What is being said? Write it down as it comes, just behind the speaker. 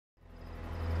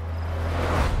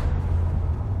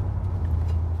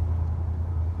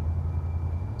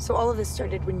So all of this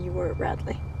started when you were at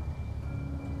Radley.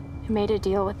 I made a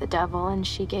deal with the devil, and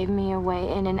she gave me a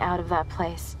way in and out of that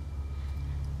place.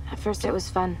 At first it was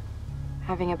fun,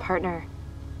 having a partner.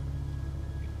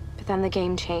 But then the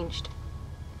game changed.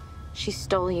 She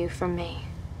stole you from me.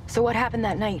 So what happened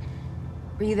that night?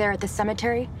 Were you there at the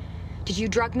cemetery? Did you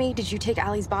drug me? Did you take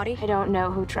Allie's body? I don't know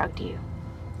who drugged you.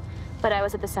 But I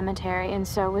was at the cemetery, and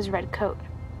so was Redcoat.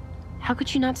 How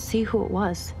could you not see who it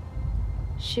was?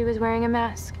 She was wearing a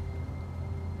mask.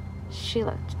 She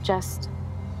looked just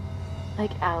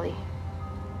like Allie.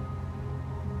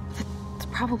 That's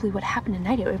probably what happened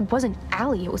tonight. It wasn't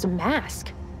Allie, it was a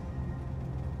mask.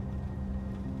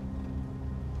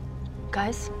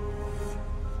 Guys?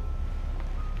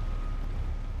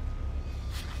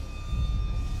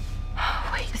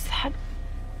 Wait, is that...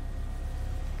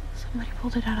 Somebody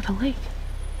pulled it out of the lake.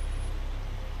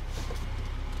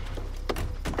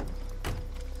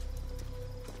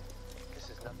 This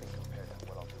is nothing compared to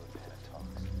what I'll do if Hannah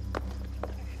talks.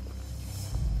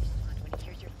 When he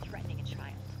hears you're threatening a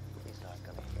child. He's not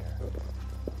gonna hear.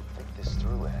 Think this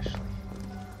through, Ashley.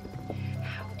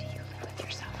 How do you live with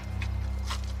yourself?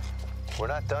 We're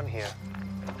not done here.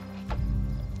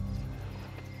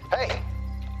 Hey!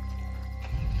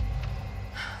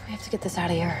 We have to get this out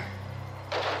of here.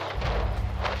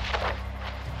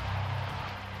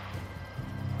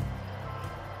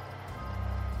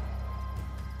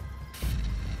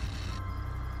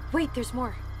 Wait, there's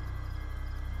more.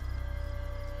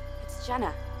 It's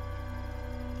Jenna.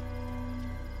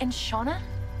 And Shauna?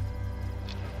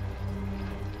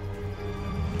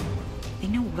 They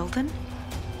know Wilden?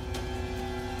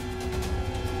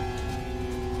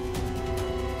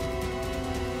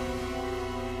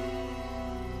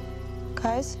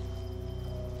 Guys?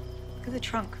 Look at the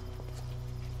trunk.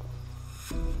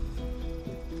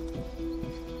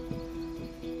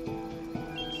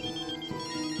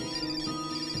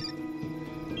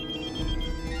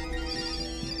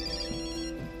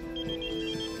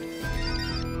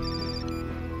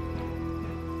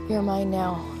 You're mine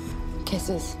now.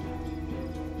 Kisses.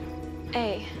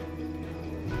 A.